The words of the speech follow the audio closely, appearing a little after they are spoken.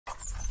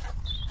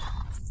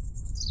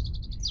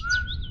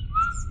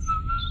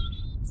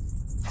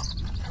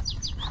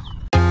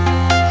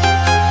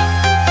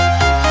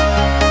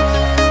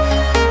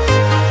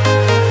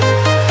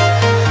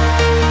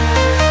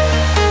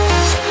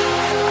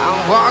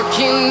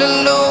walking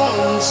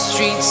alone, the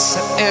streets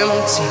are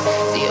empty.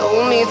 The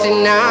only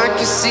thing I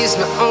can see is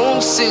my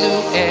own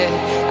silhouette.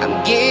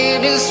 I'm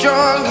getting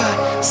stronger,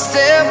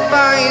 step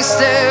by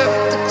step.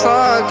 The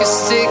clock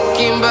is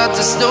ticking, but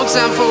there's no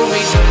time for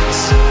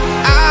regrets.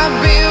 I've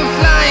been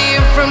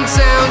flying from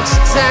town to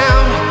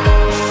town,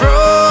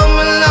 from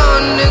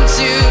London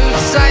to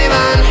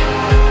Taiwan.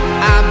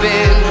 I've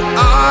been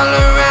all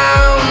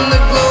around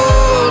the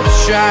globe,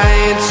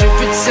 trying to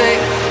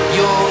protect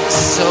your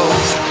soul.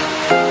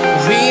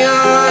 We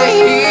are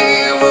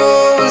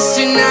heroes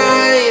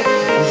tonight.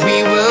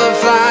 We will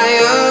fly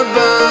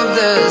above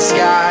the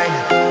sky.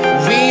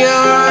 We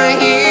are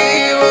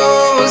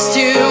heroes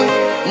tonight.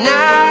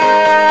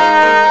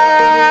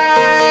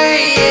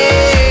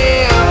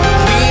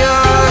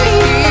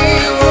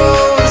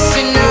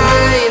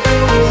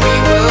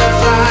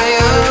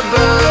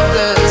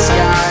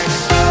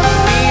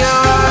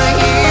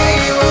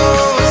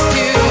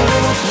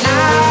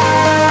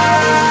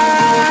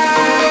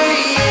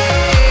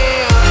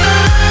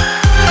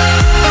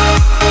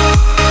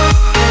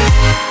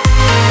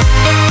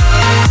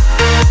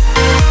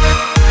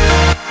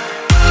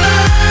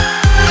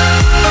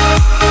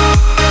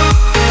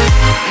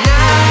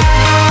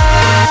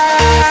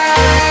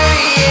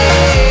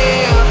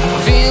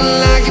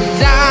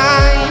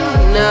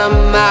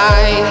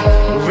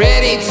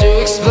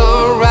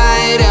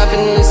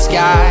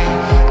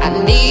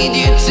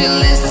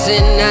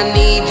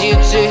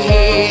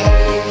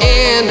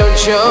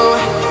 Show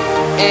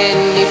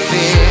any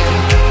fear.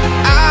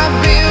 I've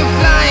been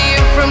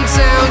flying from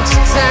town to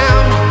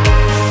town,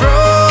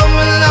 from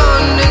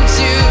London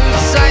to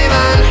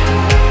Taiwan.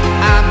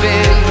 I've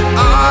been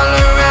all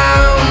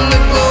around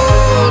the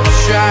globe,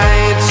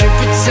 trying to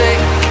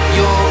protect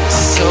your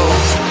soul.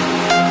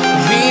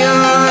 We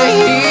are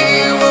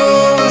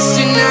heroes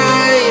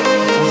tonight.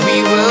 We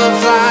will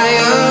fly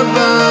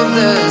above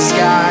the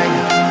sky.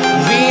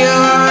 We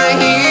are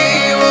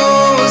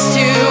heroes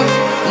tonight.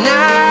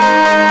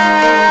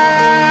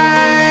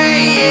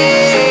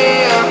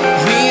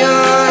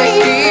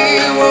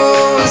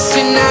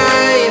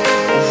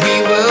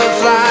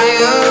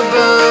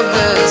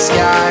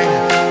 Sky.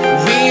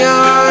 We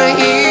are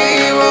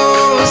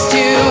heroes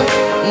tonight.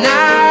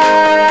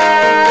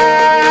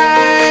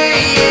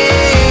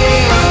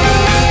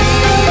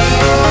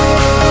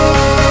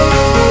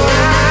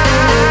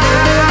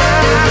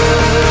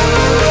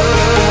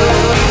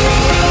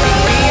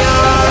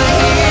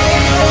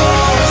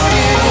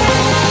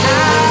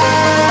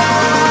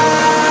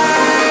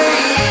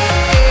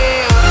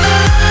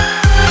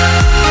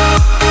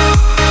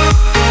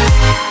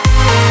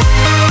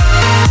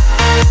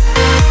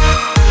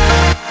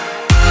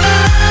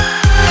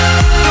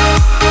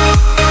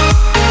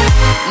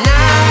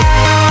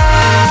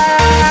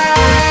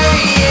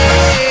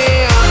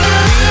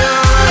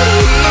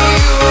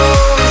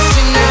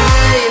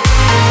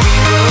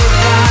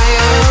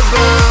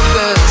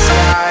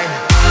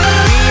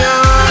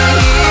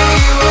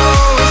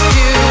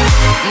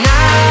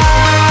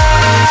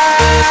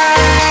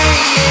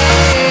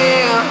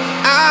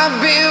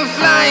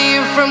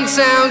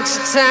 Town to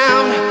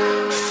town,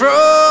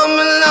 from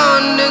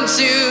London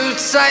to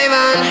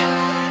Taiwan.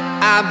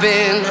 I've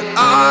been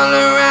all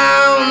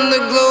around the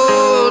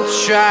globe,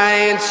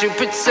 trying to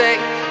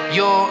protect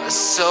your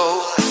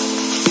soul.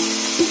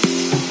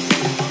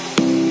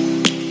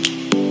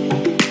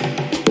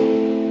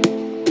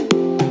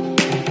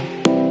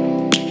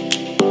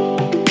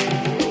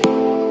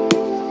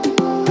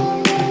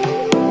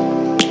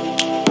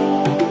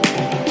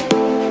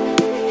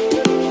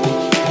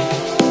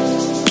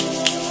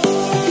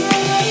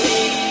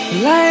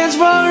 Lions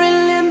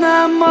roaring in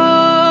the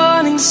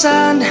morning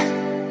sun,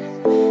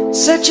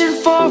 searching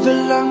for a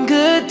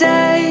longer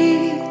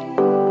day.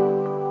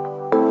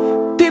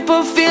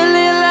 People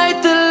feeling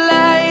like the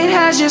light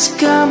has just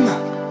come.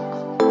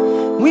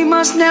 We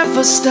must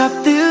never stop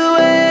the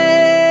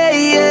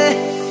way.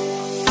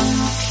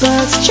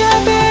 Birds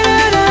chirping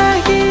and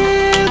I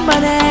hear my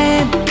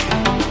name,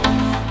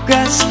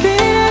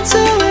 grasping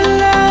into a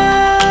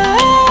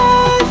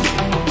life.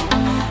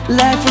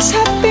 Life is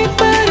happy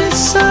but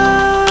it's so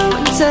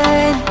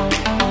insane.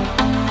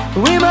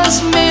 We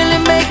must merely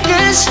make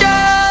a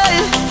start.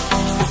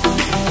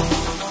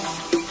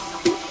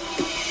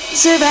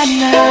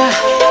 Savannah,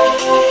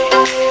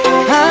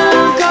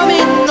 I'm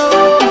coming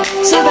home.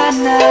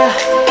 Savannah,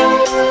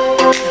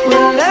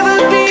 we'll never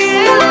be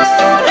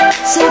alone.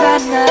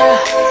 Savannah,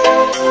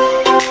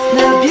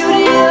 the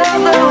beauty of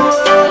the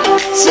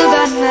world.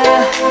 Savannah,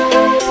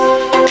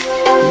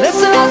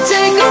 let's all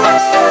take a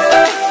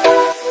ride.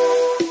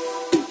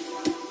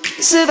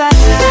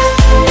 Savannah.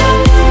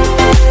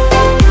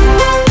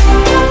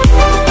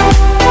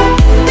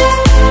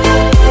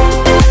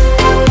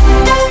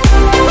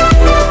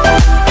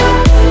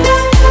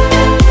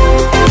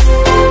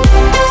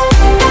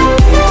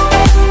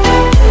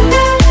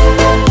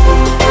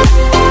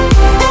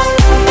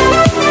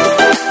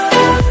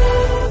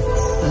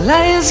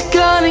 Lion's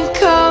gonna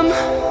come.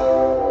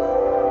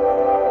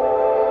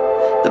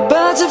 The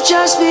birds have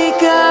just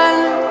begun.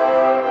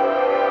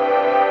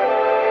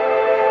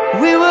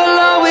 We will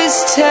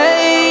always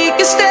take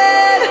a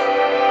stand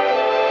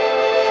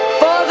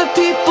for the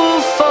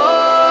people,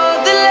 for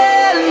the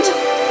land.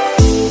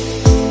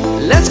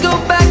 Let's go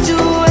back to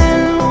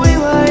when we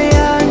were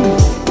young.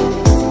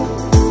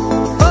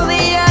 For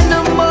the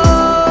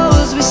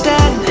animals we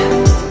stand.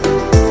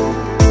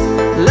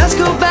 Let's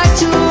go back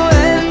to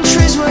when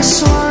trees were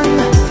swung.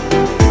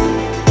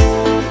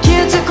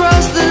 Kids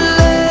across the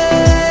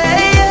land.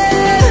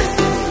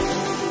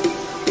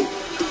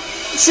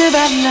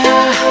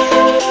 Savannah.